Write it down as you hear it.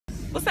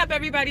What's up,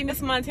 everybody?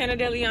 Miss Montana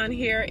DeLeon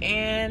here,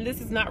 and this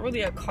is not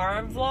really a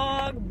car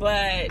vlog,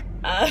 but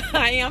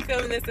I am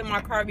filming this in my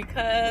car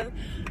because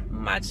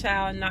my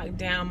child knocked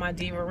down my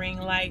Diva ring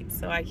light,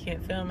 so I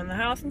can't film in the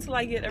house until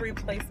I get a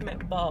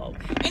replacement bulb.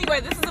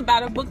 Anyway, this is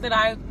about a book that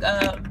I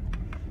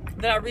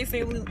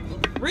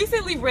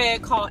recently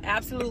read called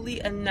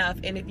Absolutely Enough.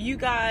 And if you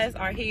guys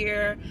are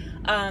here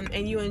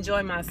and you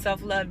enjoy my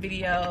self-love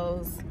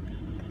videos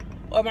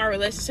or my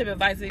relationship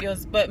advice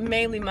videos, but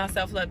mainly my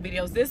self-love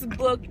videos, this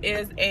book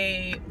is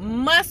a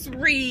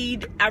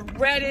must-read. I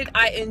read it,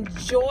 I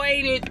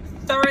enjoyed it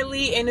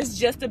thoroughly, and it's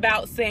just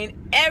about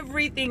saying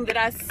everything that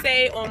I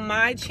say on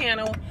my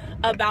channel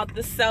about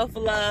the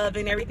self-love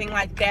and everything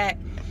like that.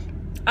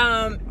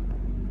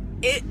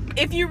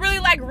 If you really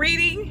like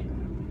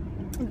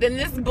reading, then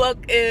this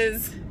book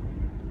is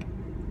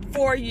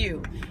for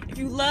you. If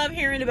you love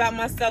hearing about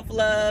my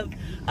self-love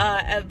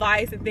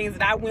advice and things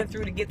that I went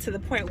through to get to the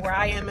point where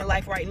I am in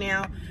life right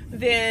now,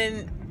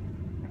 then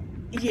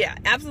yeah,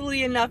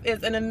 Absolutely Enough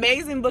is an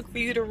amazing book for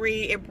you to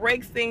read. It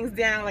breaks things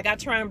down like I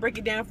try and break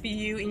it down for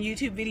you in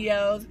YouTube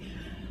videos.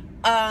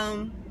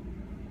 I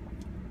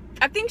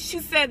think she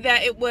said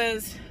that it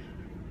was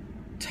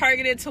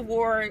targeted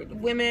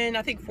toward women,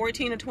 I think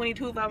 14 to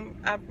 22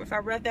 if I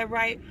read that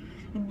right,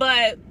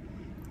 but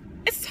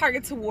it's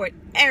targeted toward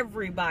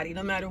everybody,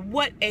 no matter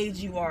what age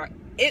you are.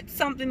 It's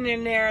something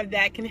in there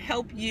that can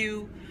help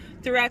you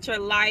throughout your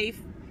life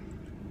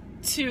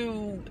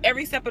to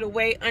every step of the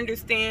way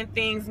understand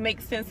things,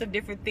 make sense of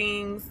different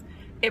things.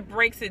 It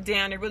breaks it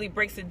down. It really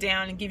breaks it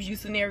down and gives you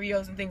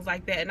scenarios and things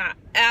like that. And I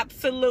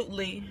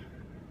absolutely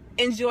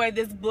enjoy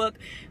this book.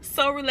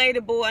 So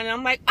relatable. And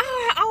I'm like,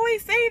 oh, I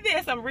always say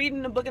this. I'm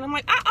reading the book and I'm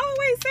like, I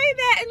always say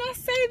that, and I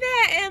say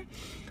that, and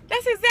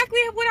that's exactly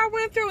what I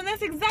went through, and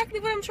that's exactly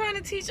what I'm trying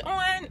to teach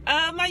on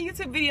my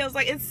YouTube videos.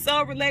 Like, it's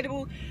so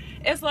relatable.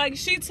 It's like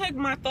she took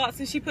my thoughts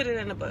and she put it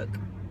in a book.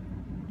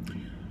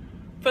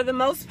 For the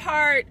most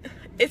part,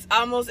 it's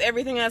almost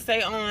everything I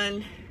say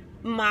on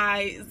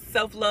my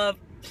self-love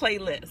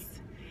playlist.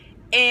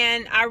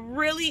 And I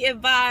really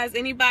advise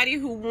anybody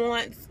who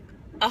wants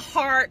a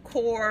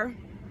hardcore,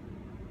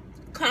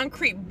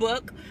 concrete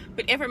book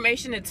with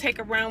information to take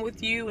around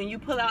with you and you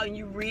pull out and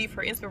you read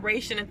for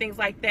inspiration and things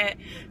like that,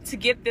 to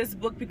get this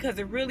book, because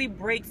it really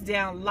breaks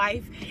down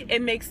life.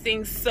 It makes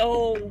things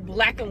so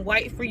black and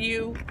white for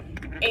you.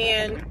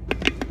 And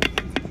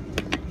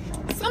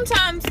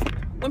sometimes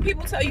when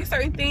people tell you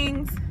certain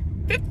things,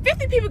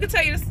 50 people can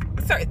tell you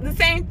the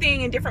same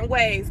thing in different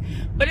ways,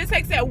 but it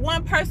takes that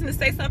one person to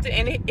say something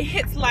and it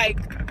hits, like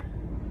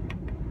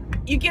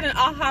you get an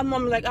aha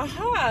moment, like,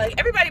 aha,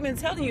 everybody been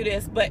telling you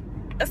this, but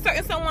a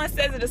certain someone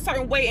says it a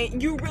certain way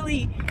and you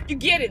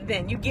get it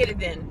then.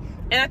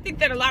 And I think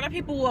that a lot of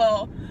people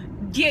will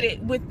get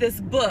it with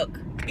this book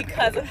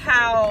because of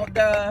how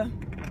the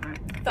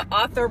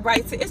author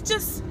writes it.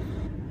 It's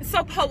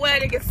so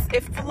poetic, it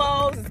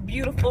flows, it's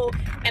beautiful,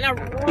 and I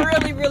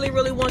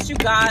really want you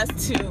guys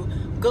to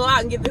go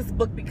out and get this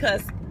book,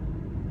 because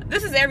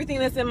this is everything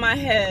that's in my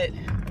head.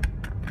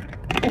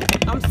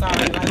 I'm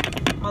sorry,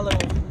 like my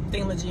little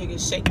thingamajig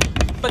is shaking,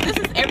 but this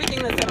is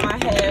everything that's in my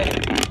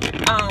head,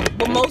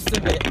 well, most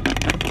of it,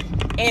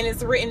 and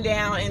it's written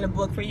down in a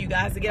book for you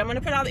guys to get. I'm going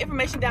to put all the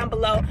information down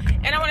below,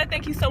 and I want to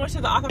thank you so much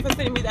to the author for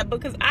sending me that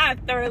book, because I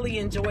thoroughly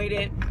enjoyed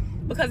it,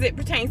 because it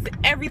pertains to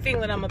everything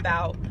that I'm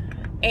about.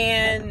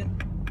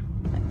 And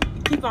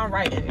keep on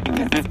writing,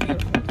 because it's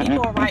beautiful.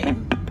 Keep on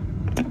writing.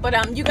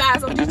 But you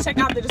guys, I'll just check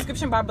out the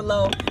description bar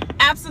below.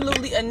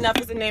 Absolutely Enough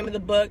is the name of the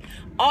book.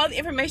 All the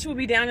information will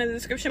be down in the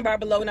description bar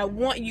below, and I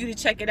want you to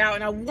check it out,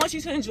 and I want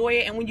you to enjoy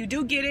it. And when you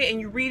do get it and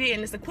you read it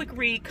and it's a quick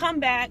read, come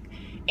back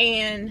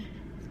and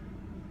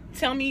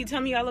tell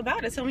me all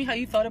about it. Tell me how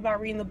you felt about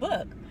reading the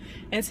book,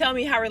 and tell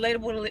me how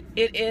relatable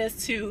it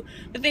is to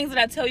the things that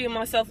I tell you in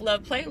my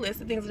self-love playlist,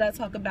 the things that I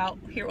talk about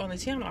here on the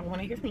channel. I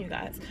want to hear from you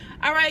guys.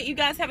 All right, you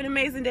guys have an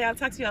amazing day. I'll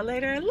talk to y'all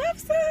later. Love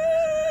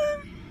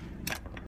some.